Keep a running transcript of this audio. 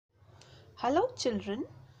Hello children,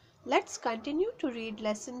 let's continue to read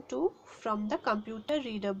lesson 2 from the computer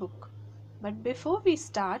reader book. But before we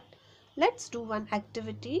start, let's do one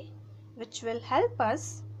activity which will help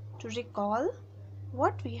us to recall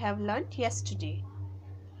what we have learnt yesterday.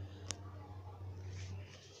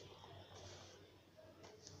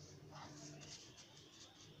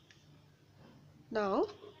 Now,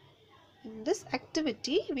 in this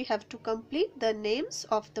activity, we have to complete the names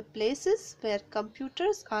of the places where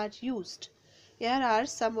computers are used. Here are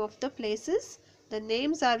some of the places. The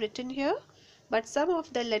names are written here, but some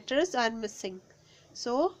of the letters are missing.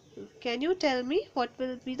 So, can you tell me what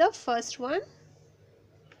will be the first one?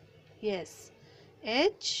 Yes,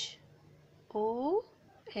 H-O-M-E,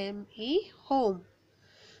 home.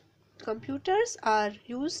 Computers are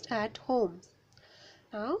used at home.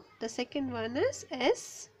 Now, the second one is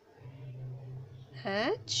S-H-O-P,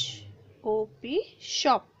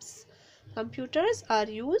 shops. Computers are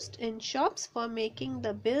used in shops for making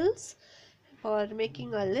the bills, for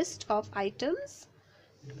making a list of items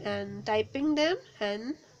and typing them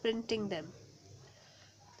and printing them.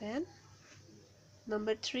 Then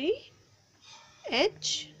number 3,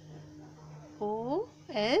 H-O-S-P-I-T-A-L,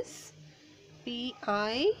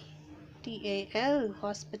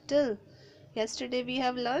 hospital. Yesterday we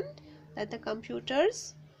have learned that the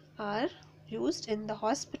computers are used in the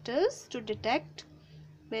hospitals to detect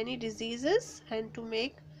many diseases and to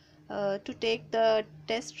take the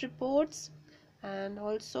test reports and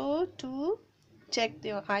also to check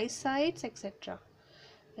their eyesight, etc.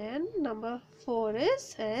 And number 4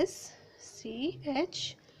 is SCHOOL.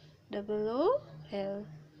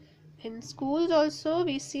 In schools also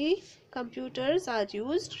we see computers are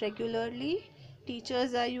used regularly.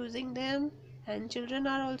 Teachers are using them and children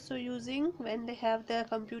are also using when they have their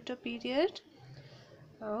computer period.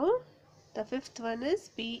 Now the fifth one is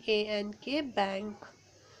BANK, bank.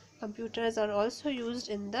 Computers are also used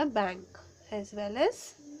in the bank, as well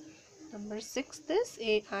as number 6 is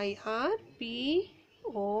AIRPORT,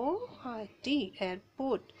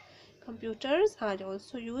 airport. Computers are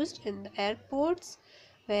also used in the airports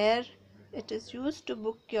where it is used to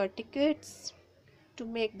book your tickets, to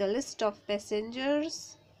make the list of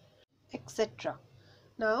passengers, etc.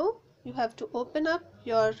 Now you have to open up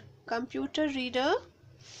your computer reader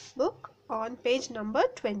book on page number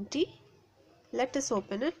 20. Let us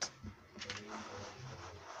open it.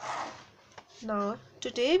 Now,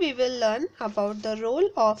 today we will learn about the role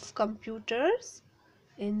of computers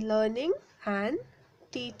in learning and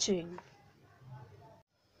teaching.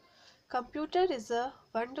 Computer is a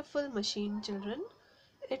wonderful machine, children.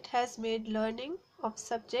 It has made learning of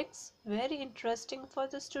subjects very interesting for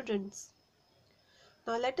the students.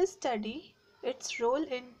 Now, let us study its role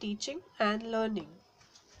in teaching and learning.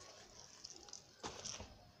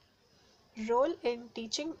 Role in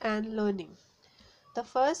teaching and learning. The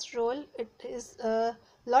first role, it is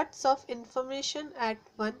lots of information at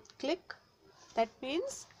one click. That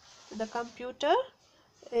means the computer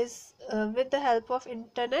is with the help of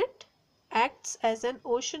internet acts as an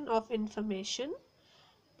ocean of information.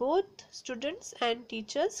 Both students and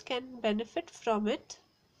teachers can benefit from it.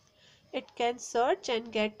 It can search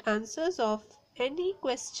and get answers of any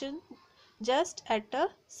question just at a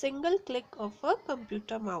single click of a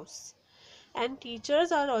computer mouse. And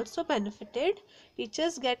teachers are also benefited.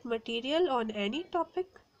 Teachers get material on any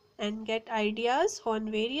topic and get ideas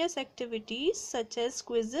on various activities such as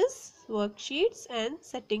quizzes, worksheets and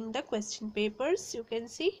setting the question papers. You can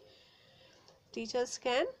see teachers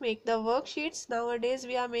can make the worksheets. Nowadays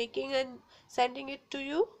we are making and sending it to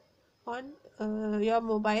you on your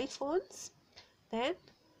mobile phones. Then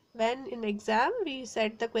when in exam we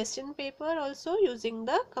set the question paper also using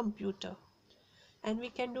the computer. And we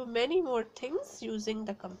can do many more things using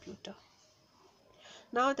the computer.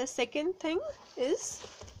 Now the second thing is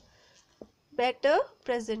better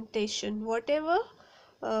presentation. Whatever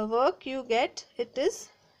work you get, it is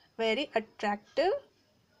very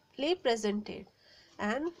attractively presented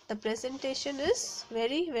and the presentation is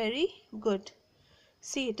very good.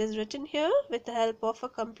 See, it is written here, with the help of a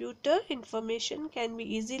computer, information can be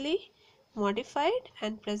easily modified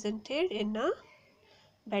and presented in a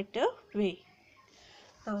better way.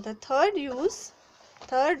 Now the third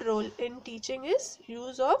role in teaching is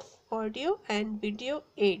use of audio and video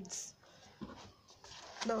aids.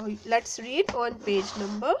 Now let's read on page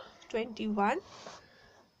number 21.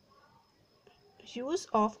 Use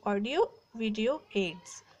of audio video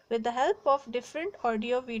aids. With the help of different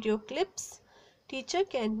audio video clips, teacher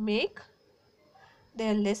can make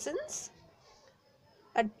their lessons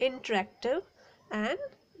interactive. And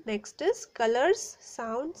next is colors,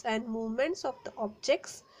 sounds and movements of the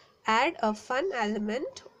objects add a fun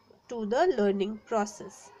element to the learning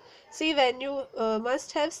process. See, when you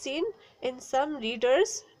must have seen in some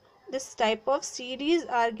readers, this type of series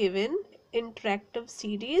are given, interactive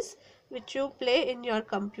series, which you play in your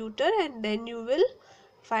computer, and then you will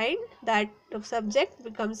find that the subject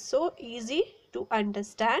becomes so easy to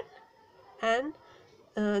understand. And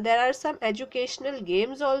there are some educational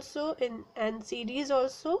games also and series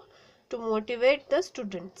also to motivate the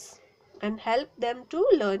students and help them to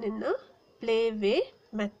learn in a play way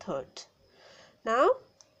method. Now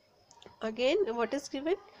again, what is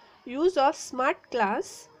given? Use of smart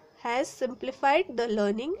class has simplified the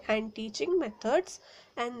learning and teaching methods,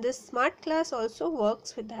 and this smart class also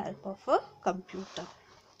works with the help of a computer.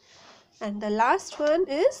 And the last one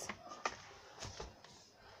is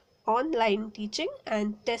online teaching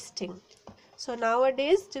and testing. So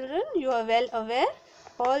nowadays, children, you are well aware,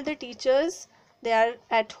 all the teachers, they are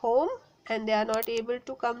at home and they are not able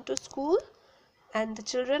to come to school, and the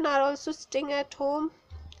children are also sitting at home.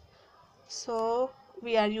 So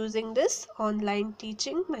we are using this online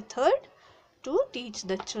teaching method to teach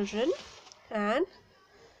the children. And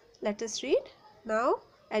let us read. Now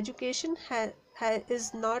education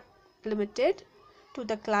is not limited to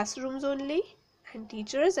the classrooms only, and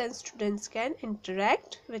teachers and students can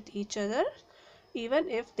interact with each other even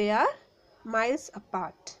if they are miles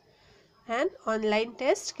apart. An online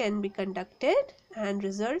test can be conducted and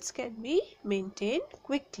results can be maintained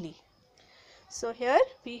quickly. So here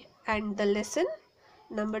we end the lesson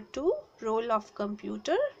number 2, role of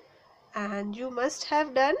computer, and you must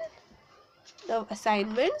have done the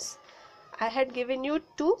assignments. I had given you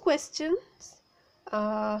 2 questions.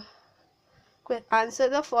 Answer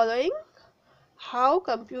the following: how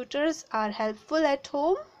computers are helpful at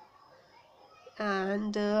home,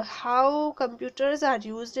 and how computers are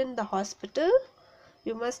used in the hospital.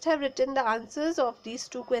 You must have written the answers of these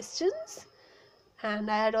 2 questions.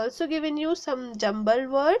 And I had also given you some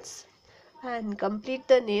jumbled words, and complete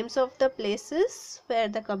the names of the places where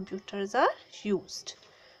the computers are used.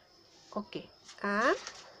 Okay, and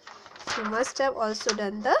you must have also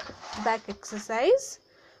done the back exercise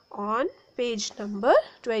on page number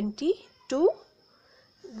 22,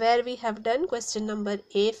 where we have done question number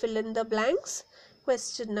A, fill in the blanks,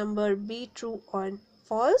 question number B, true or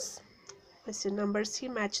false, question number C,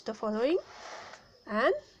 match the following,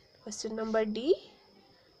 and question number D,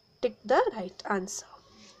 tick the right answer.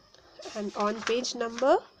 And on page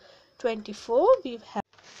number 24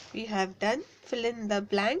 we have done fill in the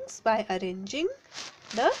blanks by arranging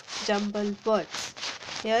the jumbled words.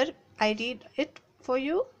 Here I read it for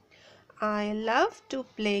you. I love to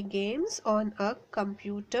play games on a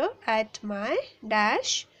computer at my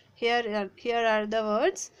dash. Here are the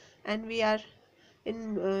words, and we are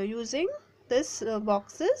using this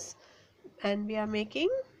boxes, and we are making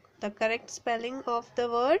the correct spelling of the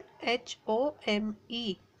word HOME.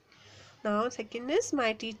 Now second is,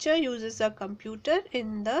 my teacher uses a computer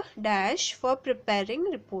in the dash for preparing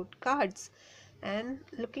report cards. And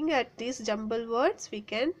looking at these jumble words, we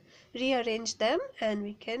can rearrange them and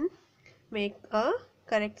we can make a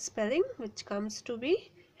correct spelling, which comes to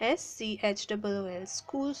be SCHOOL,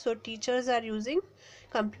 school. So teachers are using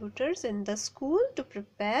computers in the school to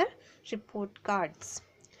prepare report cards.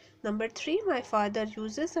 Number 3, my father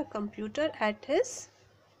uses a computer at his,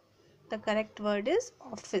 the correct word is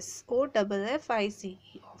office, OFFICE,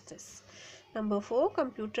 office. Number 4,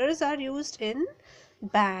 computers are used in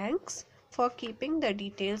banks for keeping the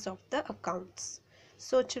details of the accounts.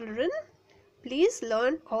 So children, please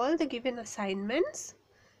learn all the given assignments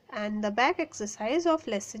and the back exercise of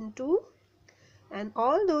lesson 2, and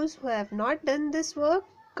all those who have not done this work,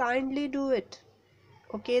 kindly do it.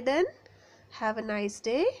 Okay then, have a nice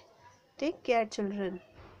day. Take care children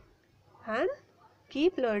and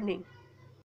keep learning.